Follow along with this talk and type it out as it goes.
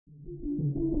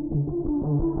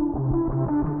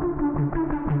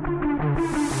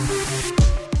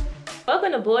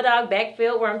Welcome to Bulldog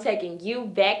Backfield, where I'm taking you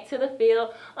back to the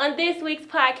field. On this week's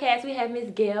podcast, we have Miss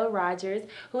Gail Rogers,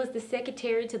 who is the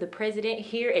secretary to the president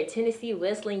here at Tennessee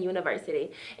Wesleyan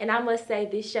University. And I must say,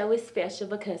 this show is special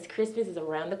because Christmas is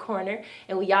around the corner,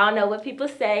 and we all know what people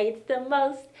say, it's the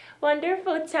most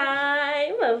wonderful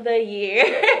time of the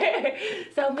year.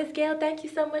 So, Miss Gail, thank you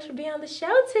so much for being on the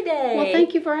show today. Well,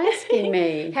 thank you for asking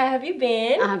me. How have you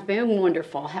been? I've been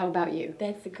wonderful. How about you?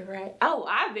 That's great. Oh,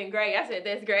 I've been great. I said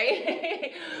that's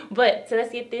great. But so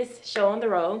let's get this show on the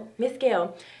road. Miss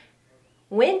Gail,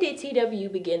 when did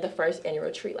TW begin the first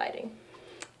annual tree lighting?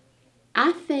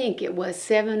 I think it was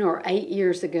 7 or 8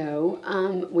 years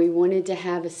ago. We wanted to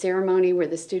have a ceremony where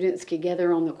the students could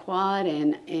gather on the quad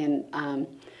and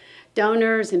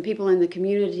donors and people in the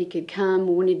community could come.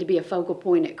 We wanted to be a focal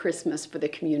point at Christmas for the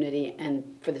community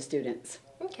and for the students.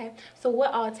 Okay. So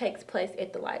what all takes place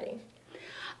at the lighting?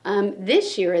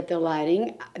 This year at the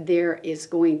lighting, there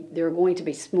are going to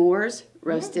be s'mores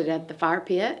roasted at the fire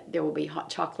pit. There will be hot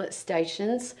chocolate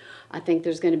stations. I think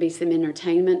there's going to be some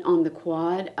entertainment on the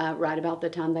quad right about the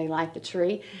time they light the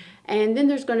tree. And then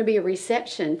there's going to be a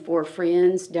reception for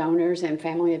friends, donors, and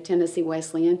family of Tennessee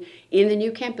Wesleyan in the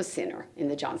new campus center, in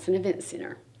the Johnson Event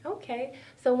Center. Okay.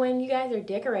 So when you guys are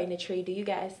decorating the tree, do you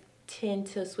guys tend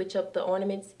to switch up the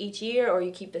ornaments each year, or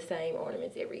you keep the same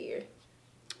ornaments every year?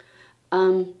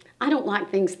 I don't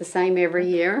like things the same every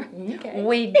year. Okay.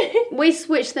 We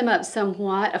switch them up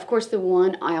somewhat. Of course, the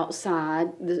one outside,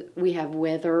 we have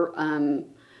weather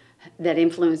that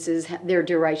influences their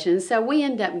duration, so we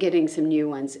end up getting some new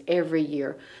ones every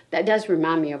year. That does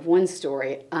remind me of one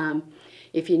story.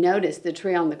 If you notice, the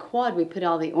tree on the quad, we put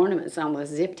all the ornaments on with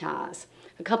zip ties.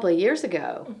 A couple of years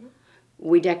ago,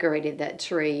 we decorated that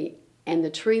tree, and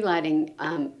the tree lighting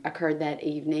occurred that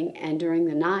evening, and during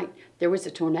the night, there was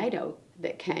a tornado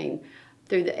that came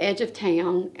through the edge of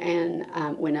town and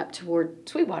went up toward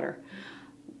Sweetwater.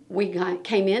 We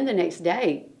came in the next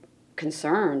day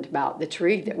concerned about the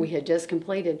tree that we had just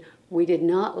completed. We did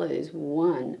not lose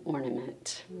one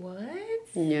ornament.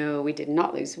 What? No, we did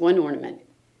not lose one ornament.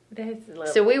 That's lovely.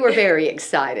 So we were very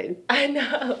excited. I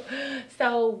know.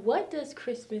 So what does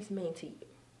Christmas mean to you?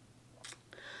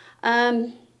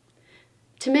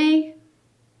 To me,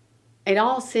 it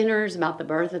all centers about the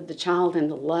birth of the child and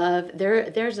the love.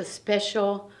 There's a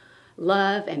special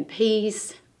love and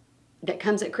peace that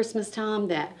comes at Christmas time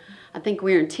that I think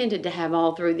we're intended to have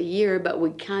all through the year, but we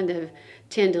kind of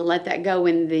tend to let that go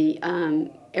in the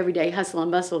everyday hustle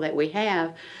and bustle that we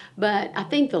have. But I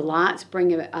think the lights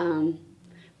bring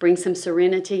some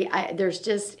serenity. There's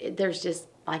just,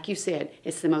 like you said,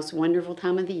 it's the most wonderful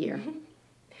time of the year.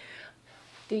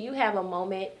 Do you have a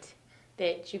moment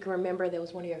that you can remember that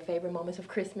was one of your favorite moments of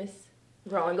Christmas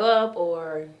growing up,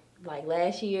 or like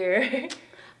last year?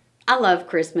 I love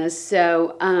Christmas.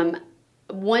 So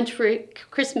one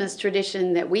Christmas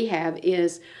tradition that we have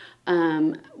is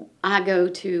I go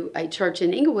to a church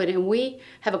in Inglewood, and we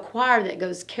have a choir that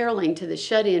goes caroling to the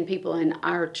shut-in people in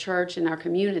our church and our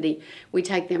community. We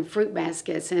take them fruit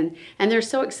baskets, and they're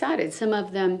so excited. Some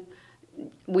of them,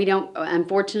 we don't,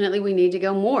 unfortunately, we need to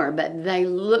go more, but they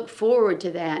look forward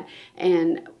to that.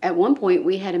 And at one point,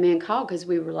 we had a man call because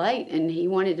we were late, and he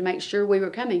wanted to make sure we were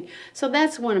coming. So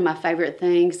that's one of my favorite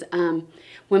things.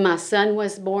 When my son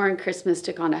was born, Christmas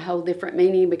took on a whole different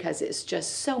meaning because it's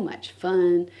just so much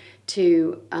fun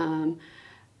to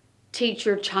teach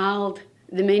your child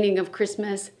the meaning of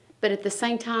Christmas. But at the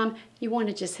same time, you want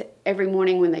to just every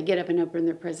morning when they get up and open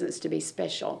their presents to be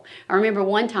special. I remember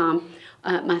one time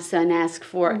my son asked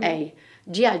for a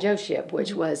G.I. Joe ship,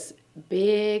 which was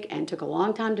big and took a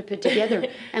long time to put together.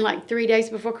 And like 3 days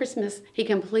before Christmas, he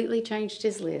completely changed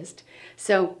his list.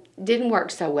 So didn't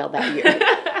work so well that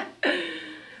year.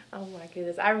 Oh my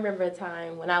goodness. I remember a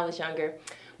time when I was younger,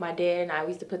 my dad and I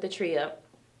used to put the tree up.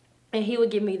 And he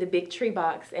would give me the big tree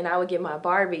box, and I would get my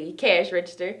Barbie cash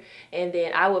register, and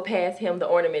then I would pass him the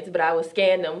ornaments, but I would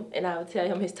scan them, and I would tell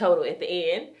him his total at the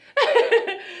end.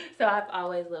 So I've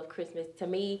always loved Christmas. To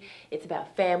me, it's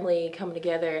about family coming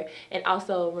together, and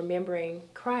also remembering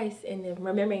Christ, and then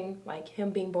remembering like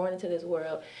him being born into this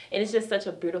world. And it's just such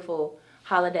a beautiful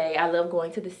holiday. I love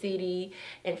going to the city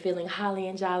and feeling holly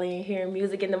and jolly and hearing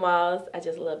music in the malls. I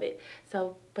just love it.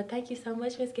 So, but thank you so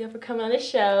much, Miss Gail, for coming on the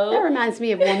show. That reminds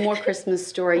me of one more Christmas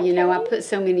story. Okay. You know, I put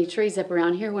so many trees up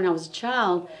around here. When I was a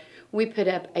child, we put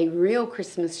up a real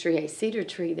Christmas tree, a cedar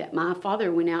tree that my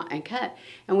father went out and cut.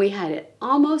 And we had it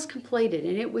almost completed,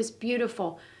 and it was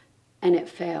beautiful. And it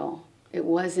fell. It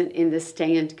wasn't in the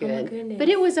stand good. Oh my goodness. But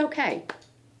it was okay.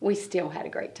 We still had a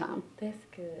great time. That's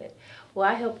good.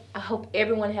 Well, I hope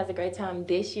everyone has a great time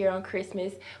this year on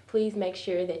Christmas. Please make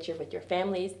sure that you're with your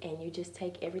families and you just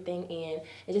take everything in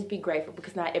and just be grateful,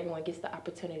 because not everyone gets the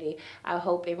opportunity. I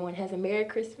hope everyone has a Merry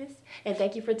Christmas, and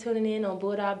thank you for tuning in on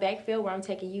Bulldog Backfield, where I'm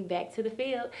taking you back to the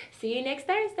field. See you next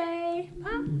Thursday.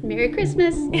 Bye. Merry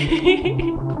Christmas.